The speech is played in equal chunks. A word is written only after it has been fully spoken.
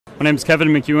My name is Kevin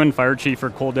McEwen, Fire Chief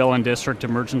for Coaldale District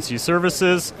Emergency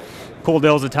Services.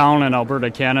 Coaldale is a town in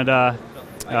Alberta, Canada.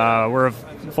 We're a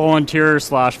volunteer /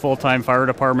 full-time fire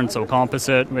department, so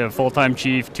composite. We have a full-time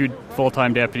chief, 2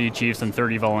 full-time deputy chiefs, and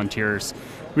 30 volunteers.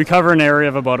 We cover an area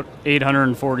of about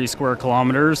 840 square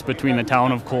kilometers between the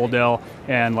town of Coaldale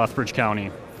and Lethbridge County.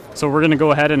 So we're going to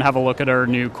go ahead and have a look at our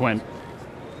new Quint.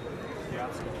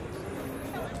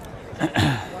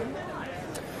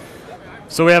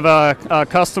 So we have a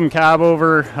custom cab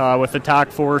over with the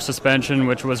TAC 4 suspension,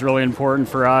 which was really important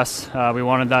for us. We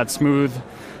wanted that smooth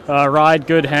ride,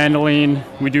 good handling.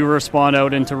 We do respond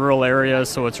out into rural areas,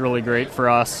 so it's really great for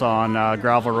us on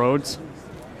gravel roads.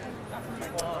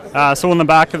 So in the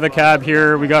back of the cab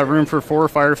here, we got room for 4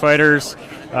 firefighters,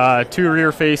 2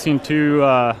 rear-facing,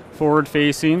 2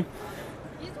 forward-facing.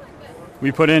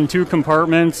 We put in 2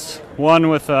 compartments, one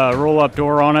with a roll-up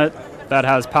door on it that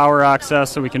has power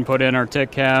access, so we can put in our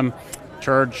TIC cam,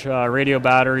 charge radio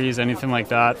batteries, anything like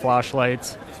that,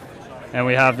 flashlights. And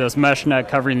we have this mesh net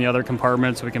covering the other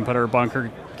compartments, so we can put our bunker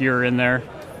gear in there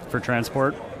for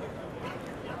transport.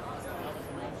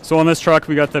 So on this truck,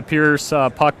 we got the Pierce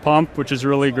puck pump, which is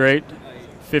really great,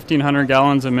 1,500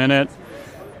 gallons a minute,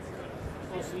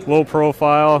 low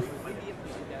profile,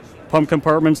 pump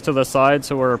compartments to the side,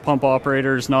 so our pump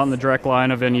operator's not in the direct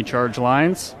line of any charge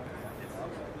lines.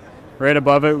 Right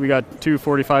above it, we got 2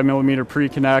 45mm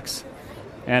pre-connects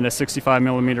and a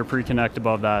 65mm pre-connect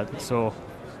above that. So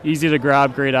easy to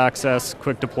grab, great access,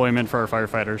 quick deployment for our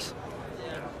firefighters.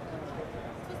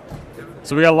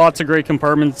 So we got lots of great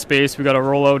compartment space. We got a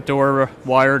rollout door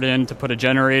wired in to put a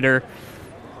generator.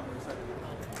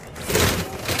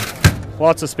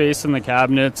 Lots of space in the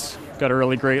cabinets. Got a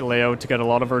really great layout to get a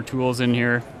lot of our tools in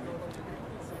here.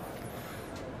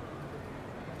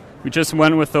 We just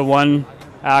went with the 1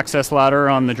 access ladder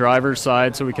on the driver's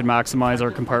side so we can maximize our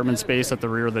compartment space at the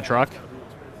rear of the truck.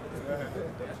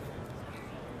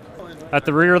 At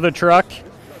the rear of the truck,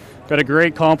 got a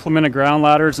great complement of ground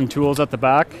ladders and tools at the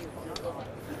back.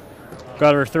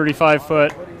 Got our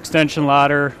 35-foot extension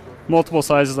ladder, multiple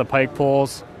sizes of pike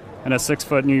poles, and a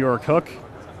 6-foot New York hook.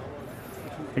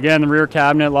 Again, the rear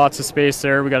cabinet, lots of space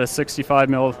there. We got a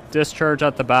 65mm discharge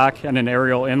at the back and an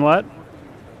aerial inlet.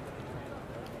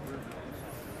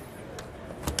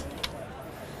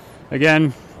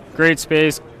 Again, great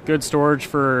space, good storage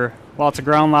for lots of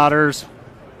ground ladders.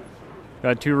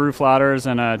 Got 2 roof ladders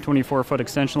and a 24-foot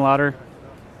extension ladder.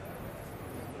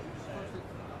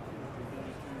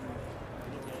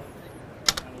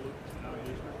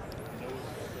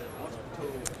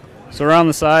 So around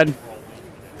the side,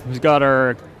 we've got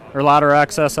our ladder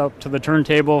access up to the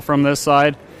turntable from this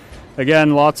side.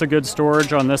 Again, lots of good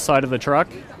storage on this side of the truck.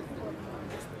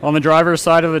 On the driver's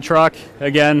side of the truck,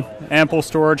 again, ample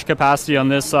storage capacity on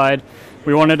this side.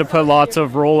 We wanted to put lots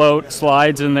of rollout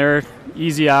slides in there,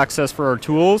 easy access for our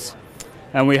tools.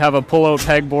 And we have a pull-out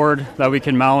pegboard that we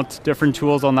can mount different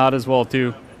tools on that as well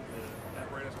too.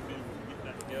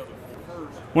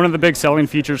 One of the big selling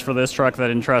features for this truck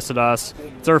that interested us,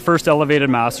 it's our first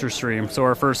elevated master stream, so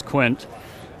our first Quint.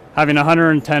 Having a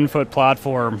 110-foot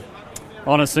platform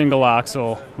on a single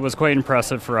axle was quite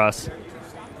impressive for us.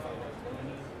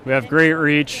 We have great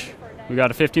reach. We got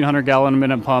a 1,500 gallon a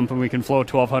minute pump, and we can flow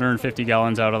 1,250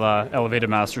 gallons out of the elevated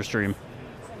master stream.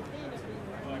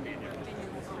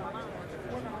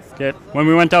 Okay. When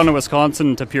we went down to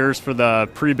Wisconsin to Pierce for the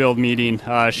pre-build meeting,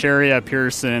 Sherry at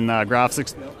Pierce in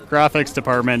graphics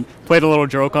department played a little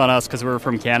joke on us because we were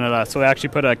from Canada. So we actually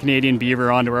put a Canadian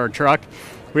beaver onto our truck.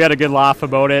 We had a good laugh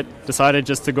about it, decided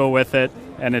just to go with it,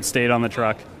 and it stayed on the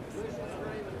truck.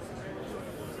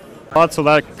 So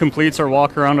that completes our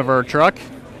walk around of our truck.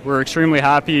 We're extremely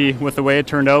happy with the way it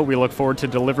turned out. We look forward to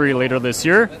delivery later this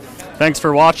year. Thanks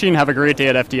for watching. Have a great day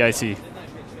at FDIC.